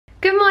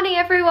Good morning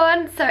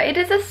everyone. So it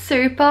is a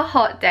super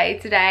hot day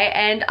today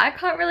and I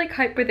can't really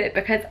cope with it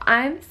because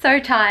I'm so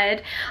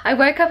tired. I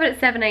woke up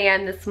at 7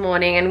 AM this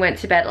morning and went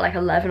to bed at like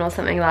 11 or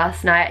something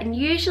last night, and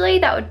usually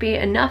that would be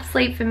enough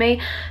sleep for me,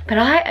 but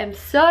I am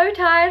so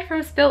tired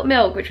from Spilt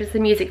Milk, which was the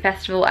music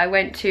festival I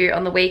went to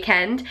on the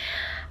weekend.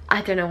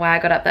 I don't know why I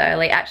got up that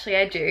early. Actually,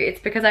 I do. It's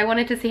because I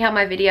wanted to see how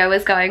my video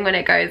was going when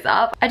it goes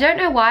up. I don't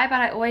know why,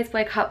 but I always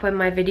wake up when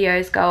my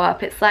videos go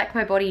up. It's like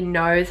my body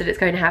knows that it's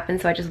going to happen,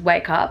 so I just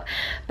wake up.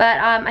 But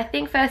I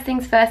think first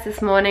things first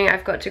this morning,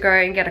 I've got to go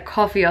and get a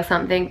coffee or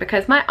something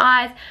because my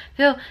eyes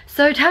feel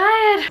so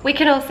tired. We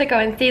can also go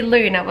and see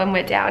Luna when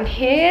we're down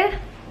here.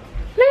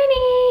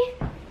 Looney!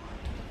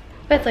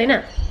 Where's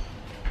Luna?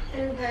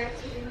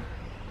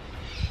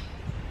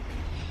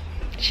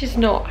 She's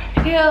not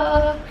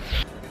here.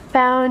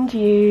 Found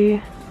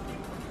you.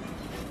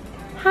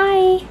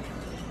 Hi.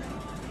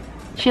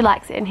 She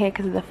likes it in here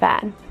because of the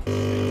fan.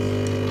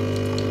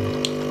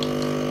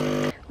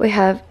 We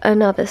have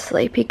another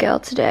sleepy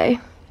girl today.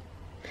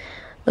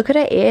 Look at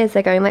her ears,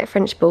 they're going like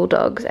French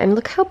bulldogs, and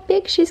look how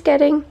big she's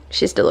getting.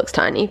 She still looks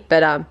tiny,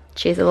 but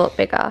she's a lot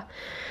bigger.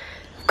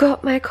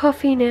 Got my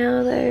coffee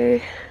now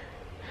though.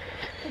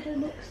 Put it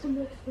next to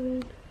my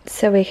phone.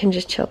 So we can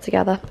just chill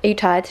together. Are you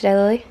tired today,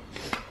 Lily?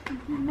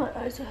 My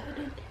eyes are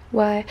hurting.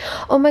 Why?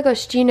 Oh my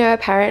gosh, do you know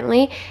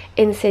apparently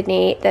in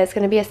Sydney there's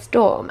going to be a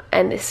storm,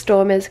 and this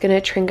storm is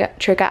going to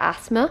trigger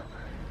asthma.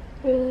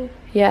 Really?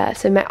 Yeah,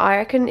 so I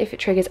reckon if it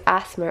triggers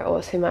asthma it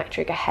also might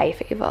trigger hay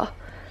fever.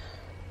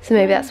 So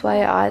maybe that's why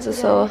your eyes are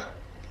sore.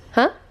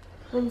 Huh?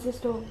 When's the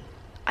storm?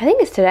 I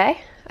think it's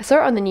today. I saw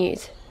it on the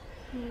news.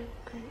 Yeah,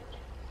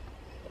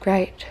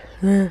 Great.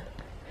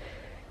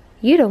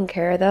 You don't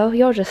care though,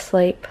 you'll just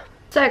sleep.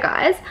 So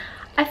guys,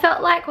 I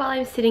felt like while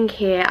I'm sitting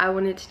here, I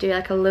wanted to do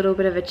like a little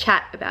bit of a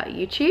chat about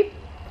YouTube.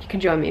 You can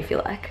join me if you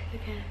like.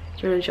 Okay.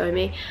 Do you want to join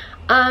me?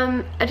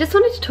 I just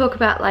wanted to talk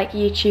about like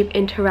YouTube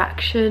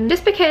interaction.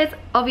 Just because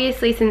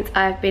obviously since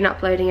I've been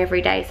uploading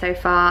every day so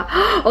far.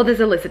 Oh, there's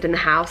a lizard in the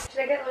house.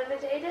 Should I get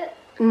Luna to eat it?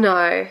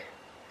 No.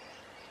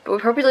 But we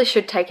probably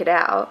should take it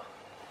out.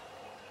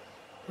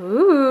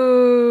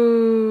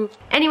 Ooh.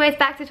 Anyways,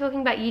 back to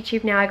talking about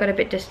YouTube now. I got a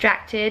bit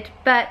distracted,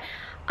 but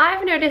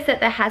I've noticed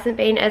that there hasn't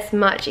been as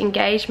much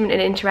engagement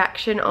and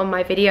interaction on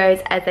my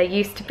videos as there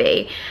used to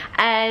be,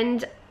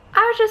 and I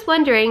was just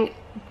wondering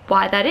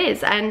why that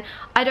is. And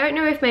I don't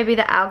know if maybe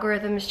the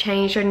algorithm's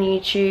changed on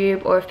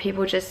YouTube or if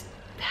people just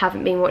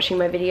haven't been watching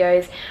my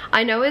videos.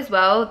 I know as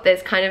well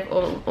there's kind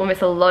of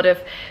almost a lot of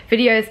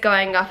videos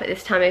going up at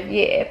this time of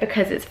year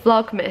because it's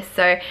Vlogmas,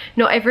 so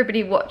not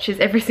everybody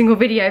watches every single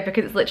video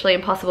because it's literally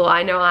impossible.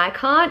 I know I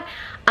can't.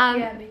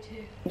 Yeah, me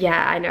too.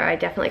 Yeah, I know I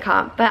definitely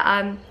can't, but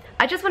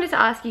I just wanted to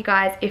ask you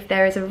guys if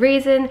there is a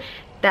reason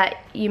that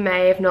you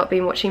may have not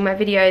been watching my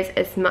videos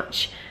as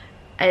much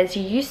as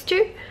you used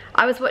to.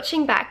 I was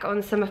watching back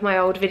on some of my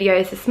old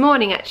videos this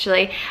morning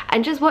actually,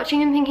 and just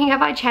watching and thinking,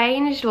 have I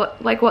changed?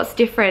 What's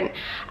different?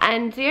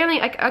 And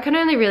I can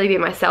only really be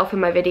myself in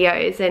my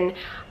videos, and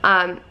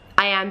I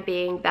am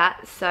being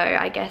that, so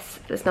I guess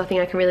there's nothing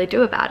I can really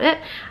do about it.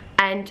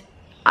 And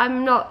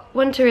I'm not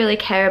one to really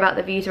care about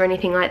the views or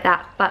anything like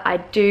that, but I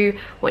do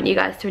want you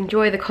guys to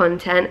enjoy the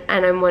content,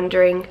 and I'm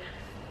wondering,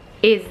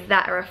 is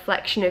that a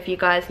reflection of you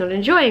guys not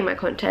enjoying my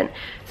content?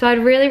 So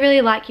I'd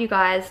really like you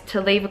guys to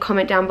leave a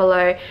comment down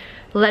below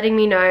letting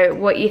me know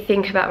what you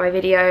think about my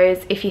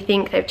videos, if you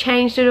think they've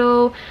changed at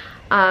all,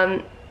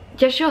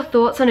 just your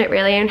thoughts on it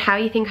really, and how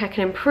you think I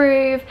can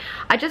improve.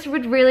 I just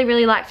would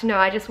really like to know.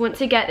 I just want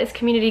to get this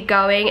community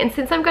going, and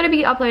since I'm going to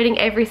be uploading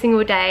every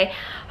single day,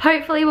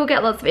 hopefully we'll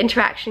get lots of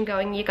interaction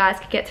going. You guys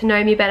could get to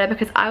know me better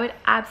because I would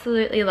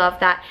absolutely love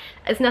that.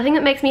 There's nothing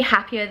that makes me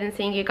happier than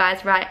seeing you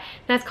guys write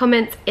nice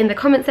comments in the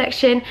comment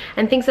section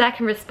and things that I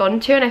can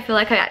respond to, and I feel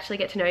like I actually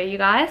get to know you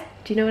guys.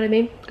 Do you know what I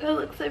mean? It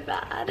looks so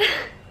bad.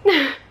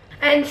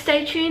 And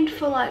stay tuned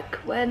for like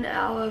when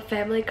our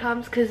family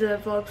comes, because the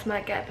vlogs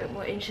might get a bit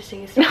more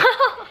interesting and stuff.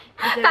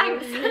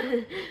 Thanks.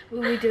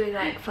 We'll be doing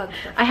like fun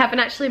stuff. I haven't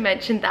actually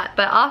mentioned that,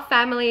 but our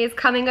family is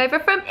coming over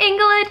from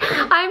England.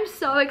 I'm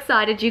so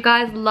excited. You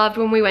guys loved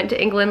when we went to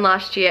England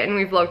last year and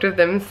we vlogged with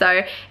them,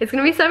 so it's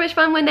gonna be so much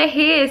fun when they're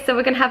here. So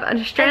we're gonna have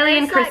an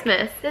Australian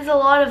Christmas. Like, there's a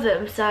lot of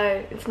them,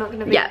 so it's not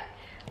gonna be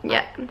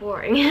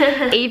boring.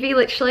 Evie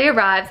literally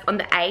arrives on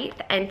the 8th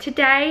and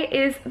today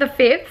is the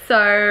 5th,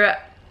 so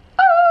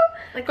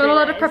Like got a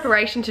lot of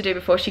preparation to do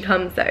before she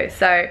comes though,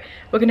 so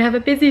we're gonna have a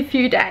busy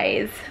few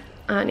days.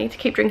 I need to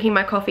keep drinking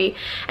my coffee.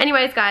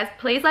 Anyways guys,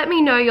 please let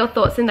me know your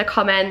thoughts in the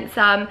comments.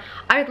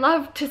 I'd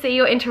love to see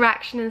your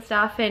interaction and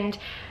stuff, and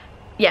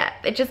yeah,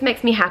 it just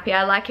makes me happy.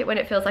 I like it when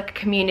it feels like a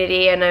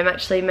community and I'm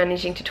actually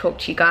managing to talk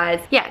to you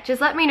guys. Yeah,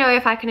 just let me know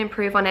if I can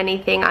improve on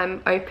anything.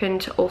 I'm open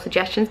to all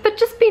suggestions, but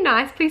just be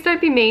nice. Please don't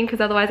be mean, because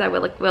otherwise I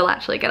will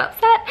actually get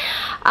upset.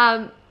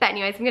 But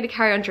anyways, I'm gonna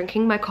carry on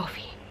drinking my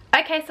coffee.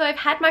 Okay, so I've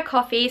had my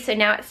coffee, so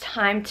now it's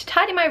time to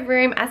tidy my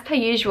room. As per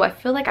usual, I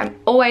feel like I'm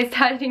always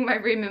tidying my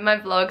room in my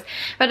vlogs,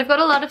 but I've got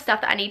a lot of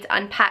stuff that I need to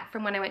unpack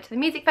from when I went to the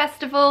music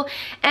festival,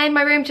 and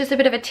my room's just a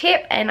bit of a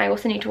tip, and I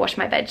also need to wash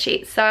my bed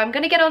sheets. So I'm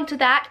gonna get on to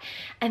that,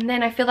 and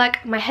then I feel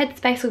like my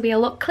headspace will be a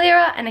lot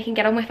clearer and I can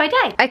get on with my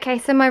day. Okay,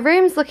 so my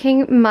room's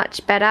looking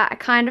much better. I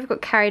kind of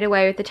got carried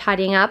away with the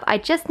tidying up. I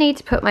just need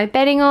to put my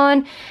bedding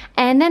on,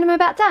 and then I'm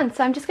about done.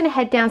 So I'm just gonna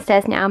head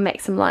downstairs now and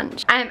make some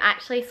lunch. I'm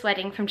actually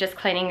sweating from just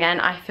cleaning again.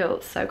 I feel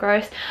so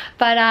gross.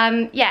 But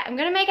yeah, I'm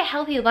gonna make a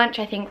healthy lunch,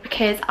 I think,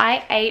 because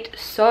I ate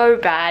so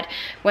bad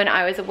when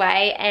I was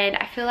away, and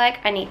I feel like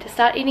I need to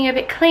start eating a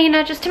bit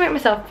cleaner just to make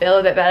myself feel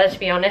a bit better, to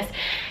be honest,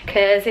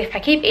 because if I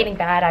keep eating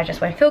bad, I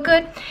just won't feel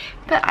good.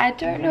 But I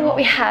don't know what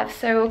we have,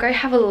 so we'll go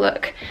have a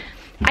look.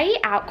 I eat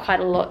out quite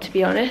a lot, to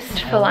be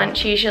honest, for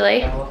lunch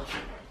usually.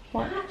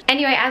 What?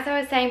 Anyway, as I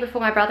was saying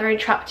before my brother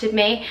interrupted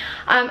me,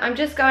 I'm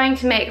just going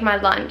to make my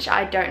lunch.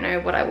 I don't know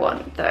what I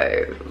want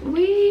though.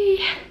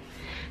 We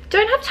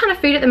don't have a ton of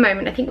food at the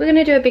moment. I think we're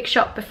gonna do a big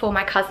shop before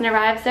my cousin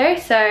arrives though.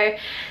 So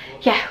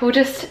yeah, we'll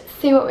just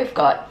see what we've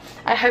got.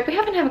 I hope we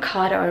have an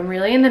avocado. I'm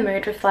really in the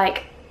mood with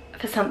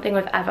for something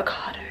with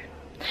avocado.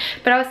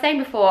 But I was saying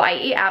before, I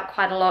eat out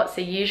quite a lot,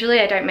 so usually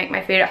I don't make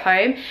my food at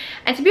home.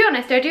 And to be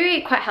honest, I do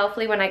eat quite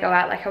healthily when I go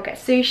out, like I'll get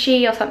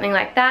sushi or something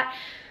like that.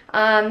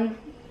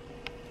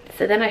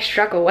 So then I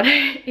struggle when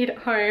I eat at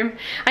home.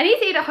 I need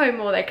to eat at home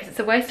more though, because it's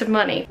a waste of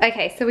money.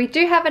 Okay, so we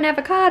do have an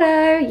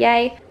avocado,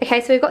 yay. Okay,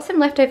 so we've got some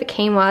leftover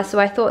quinoa, so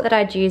I thought that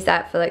I'd use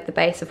that for like the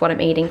base of what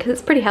I'm eating, because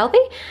it's pretty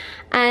healthy.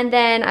 And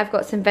then I've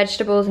got some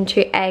vegetables and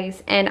 2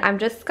 eggs, and I'm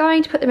just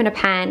going to put them in a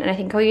pan, and I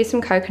think I'll use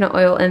some coconut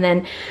oil and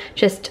then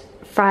just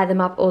fry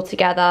them up all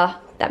together.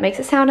 That makes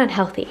it sound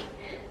unhealthy,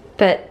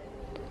 but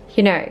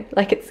you know,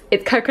 like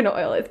it's coconut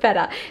oil, it's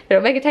better.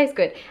 It'll make it taste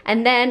good.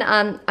 And then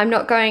I'm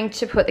not going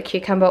to put the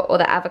cucumber or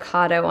the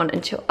avocado on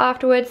until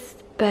afterwards,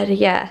 but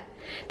yeah,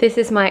 this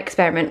is my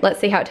experiment. Let's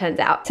see how it turns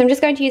out. So I'm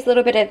just going to use a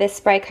little bit of this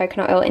spray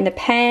coconut oil in the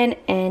pan,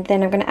 and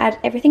then I'm gonna add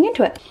everything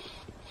into it.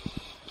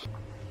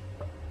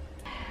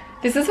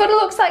 This is what it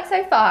looks like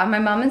so far. My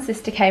mum and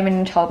sister came in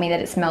and told me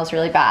that it smells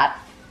really bad.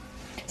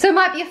 So it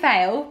might be a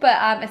fail, but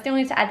I still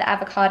need to add the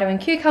avocado and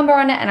cucumber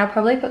on it, and I'll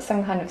probably put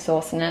some kind of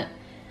sauce in it.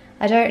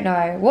 I don't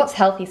know. What's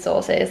healthy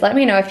sauce is? Let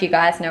me know if you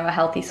guys know a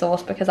healthy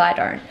sauce, because I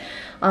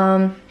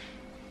don't.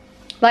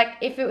 Like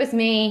if it was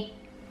me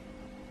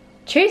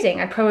choosing,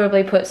 I'd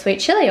probably put sweet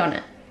chili on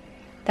it.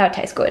 That would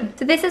taste good.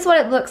 So this is what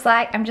it looks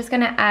like. I'm just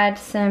gonna add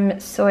some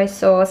soy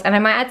sauce, and I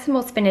might add some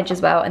more spinach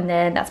as well, and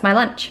then that's my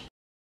lunch.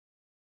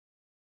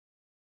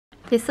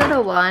 This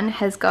little one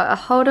has got a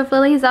hold of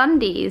Lily's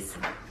undies.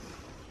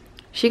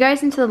 She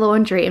goes into the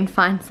laundry and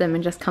finds them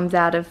and just comes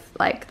out of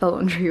like the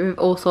laundry with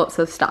all sorts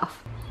of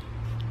stuff.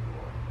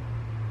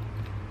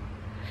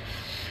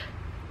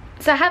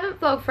 So I haven't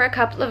vlogged for a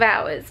couple of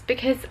hours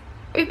because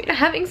we've been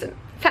having some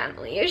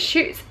family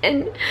issues,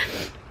 and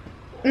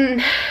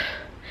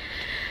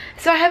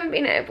so I haven't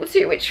been able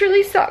to, which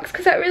really sucks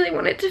because I really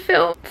wanted to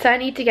film. So I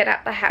need to get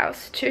out the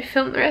house to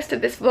film the rest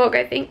of this vlog,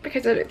 I think,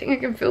 because I don't think I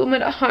can film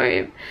it at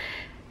home.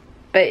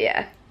 But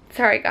yeah,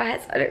 sorry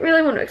guys, I don't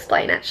really want to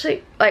explain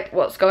actually like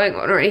what's going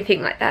on or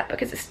anything like that,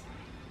 because it's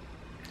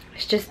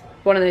just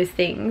one of those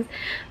things.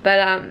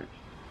 But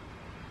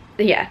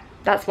yeah,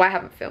 that's why I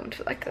haven't filmed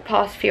for like the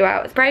past few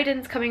hours.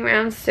 Brayden's coming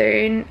around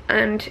soon,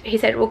 and he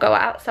said we'll go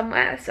out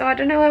somewhere, so I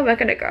don't know where we're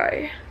gonna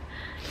go.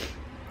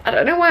 I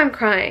don't know why I'm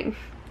crying.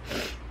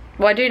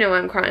 Well, I do know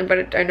I'm crying, but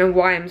I don't know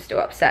why I'm still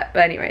upset.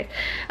 But anyways,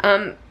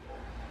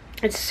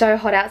 it's so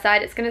hot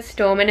outside. It's gonna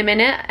storm in a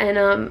minute, and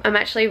I'm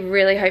actually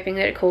really hoping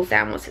that it cools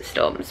down once it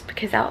storms,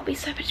 because that will be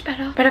so much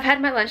better. But I've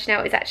had my lunch now.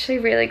 It's actually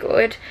really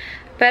good.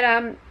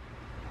 But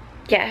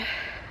yeah,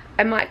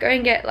 I might go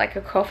and get like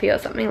a coffee or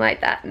something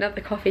like that, another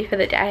coffee for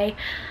the day.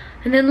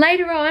 And then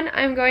later on,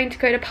 I'm going to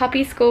go to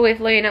puppy school with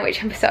Luna,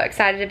 which I'm so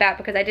excited about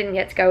because I didn't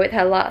get to go with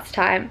her last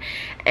time.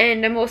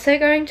 And I'm also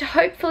going to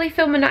hopefully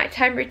film a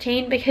nighttime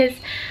routine, because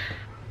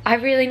I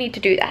really need to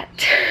do that.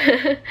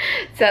 So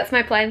that's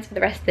my plans for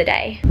the rest of the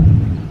day.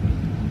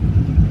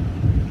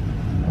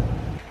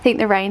 I think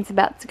the rain's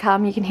about to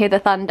come. You can hear the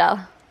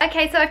thunder.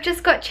 Okay, so I've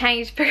just got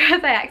changed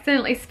because I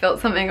accidentally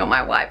spilt something on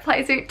my white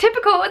play suit.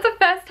 Typical, it's the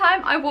first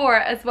time I wore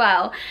it as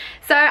well.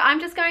 So I'm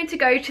just going to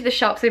go to the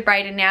shops with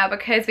Brayden now,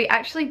 because we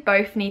actually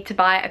both need to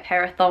buy a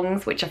pair of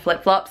thongs, which are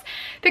flip-flops,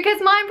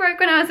 because mine broke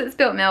when I was at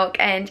Spilt Milk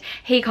and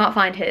he can't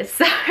find his.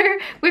 So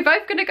we're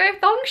both gonna go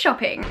thong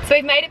shopping. So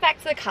we've made it back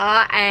to the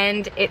car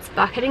and it's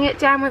bucketing it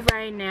down with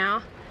rain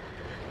now.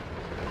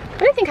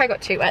 I don't think I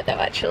got too wet though,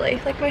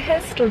 actually. Like, my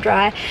hair's still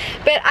dry.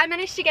 But I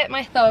managed to get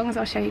my thongs.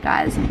 I'll show you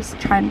guys and just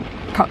try and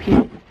prop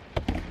you.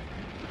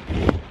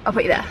 I'll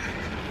put you there.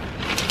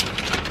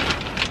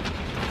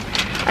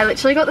 I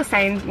literally got the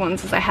same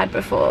ones as I had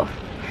before.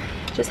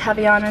 Just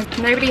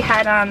Havaianas. Nobody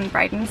had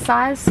Brayden's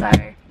size, so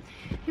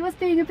he was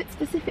being a bit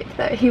specific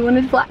though. He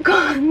wanted black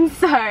ones,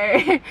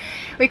 so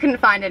we couldn't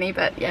find any.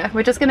 But yeah,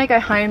 we're just gonna go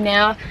home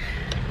now,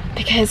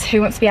 because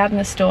who wants to be out in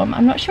the storm?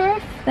 I'm not sure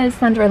if there's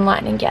thunder and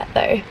lightning yet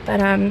though,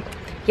 but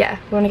yeah,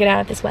 we want to get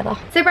out of this weather.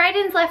 So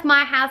Brayden's left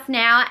my house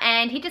now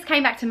and he just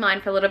came back to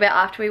mine for a little bit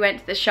after we went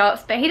to the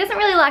shops, but he doesn't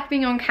really like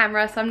being on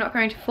camera, so I'm not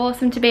going to force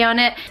him to be on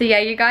it. So yeah,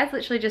 you guys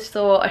literally just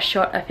saw a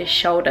shot of his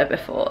shoulder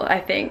before,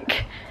 I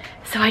think.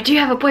 So I do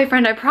have a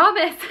boyfriend, I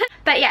promise.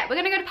 But yeah, we're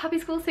gonna go to puppy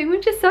school soon,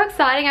 which is so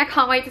exciting. I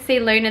can't wait to see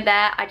Luna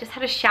there. I just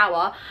had a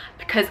shower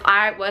because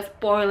I was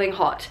boiling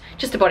hot.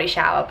 Just a body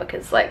shower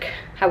because like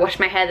I washed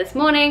my hair this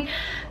morning.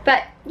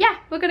 But yeah,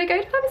 we're gonna go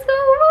to puppy school.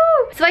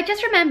 Woo! So I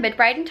just remembered,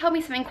 Brayden told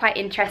me something quite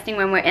interesting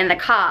when we're in the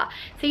car.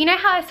 So you know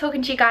how I was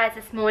talking to you guys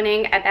this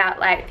morning about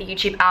like the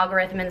YouTube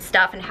algorithm and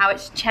stuff and how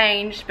it's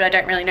changed, but I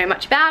don't really know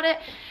much about it.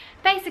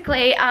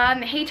 Basically,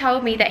 he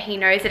told me that he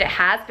knows that it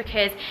has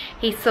because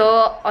he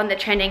saw on the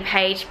trending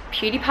page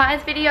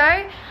PewDiePie's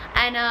video,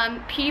 and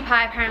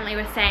PewDiePie apparently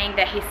was saying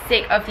that he's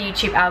sick of the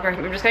YouTube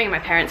algorithm. I'm just going in my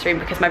parents' room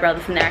because my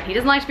brother's in there and he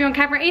doesn't like to be on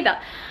camera either.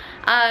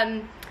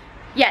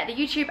 Yeah, the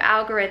YouTube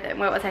algorithm,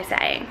 what was I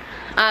saying?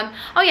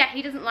 Oh yeah,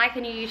 he doesn't like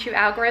the new YouTube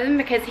algorithm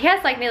because he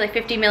has like nearly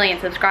 50 million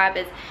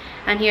subscribers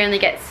and he only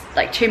gets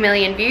like 2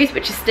 million views,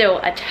 which is still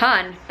a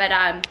ton,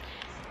 but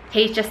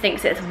he just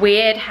thinks it's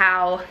weird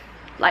how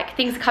like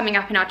things are coming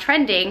up in our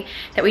trending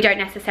that we don't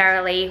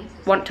necessarily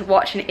want to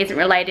watch and it isn't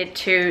related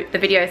to the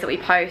videos that we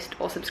post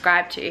or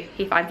subscribe to.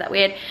 He finds that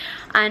weird.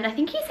 And I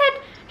think he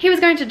said he was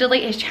going to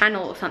delete his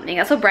channel or something.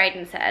 That's what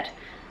Brayden said.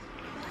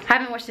 I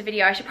haven't watched the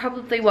video, I should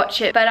probably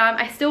watch it, but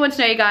I still want to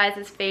know you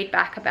guys'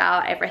 feedback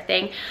about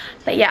everything.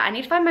 But yeah, I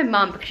need to find my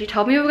mum because she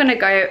told me we were gonna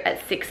go at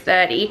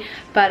 6:30,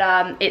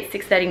 but it's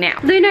 6:30 now.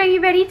 Luna, are you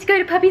ready to go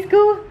to puppy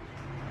school?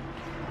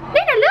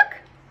 Luna, look!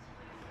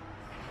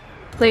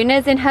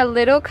 Luna's in her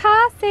little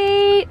car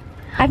seat.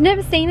 I've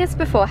never seen this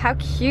before. How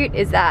cute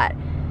is that?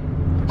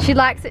 She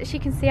likes it. She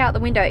can see out the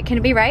window. It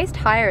can be raised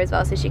higher as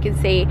well so she can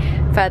see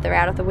further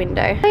out of the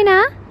window.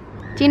 Luna,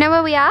 do you know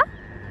where we are?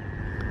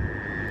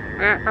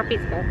 We're at puppy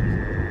school.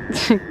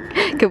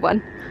 Good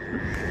one.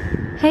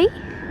 Hey?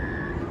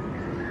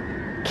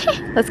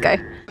 Okay, let's go.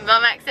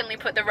 Mum accidentally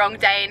put the wrong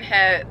day in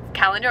her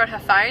calendar on her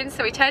phone,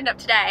 so we turned up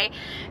today.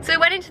 So we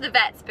went into the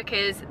vets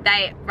because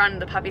they run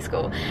the puppy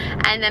school,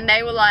 and then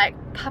they were like,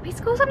 puppy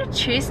school's on a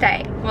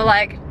Tuesday. We're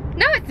like,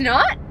 no it's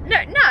not, no.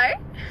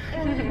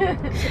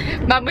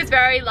 Mum was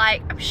very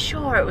like, I'm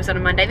sure it was on a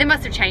Monday. They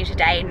must have changed the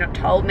day and not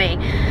told me.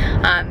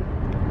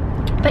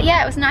 But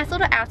yeah, it was a nice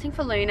little outing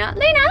for Luna.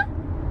 Luna!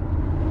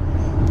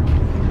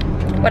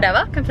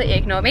 Whatever, completely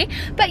ignore me.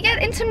 But yeah,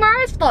 in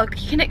tomorrow's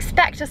vlog, you can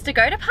expect us to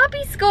go to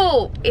puppy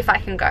school, if I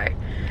can go.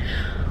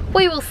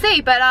 We will see,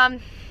 but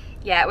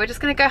yeah, we're just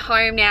gonna go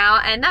home now,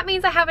 and that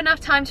means I have enough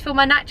time to film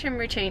my nighttime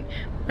routine.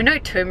 My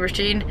nighttime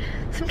routine.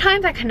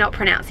 Sometimes I cannot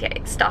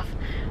pronunciate stuff.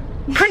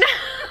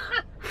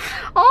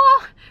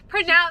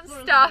 Pronounce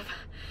stuff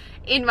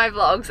in my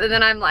vlogs, and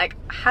then I'm like,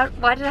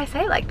 why did I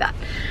say it like that?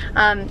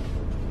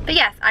 But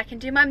yes, I can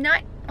do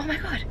my oh my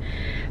god.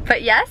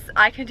 But yes,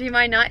 I can do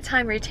my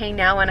nighttime routine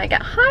now when I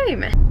get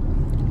home.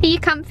 Are you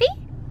comfy?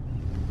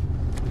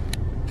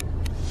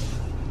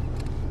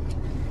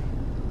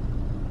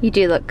 You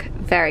do look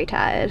very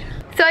tired.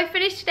 So I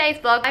finished today's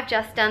vlog. I've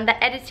just done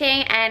the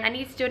editing and I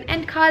need to do an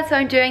end card, so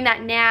I'm doing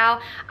that now.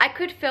 I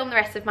could film the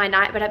rest of my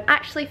night, but I'm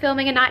actually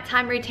filming a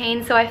nighttime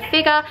routine, so I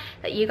figure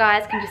that you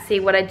guys can just see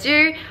what I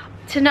do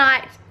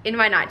tonight in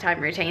my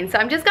nighttime routine. So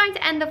I'm just going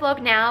to end the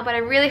vlog now, but I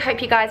really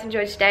hope you guys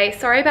enjoyed today.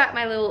 Sorry about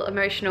my little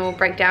emotional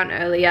breakdown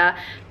earlier,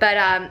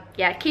 but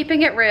yeah,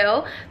 keeping it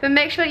real. But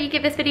make sure you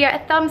give this video a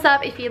thumbs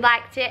up if you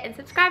liked it and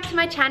subscribe to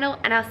my channel,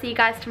 and I'll see you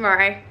guys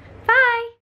tomorrow. Bye!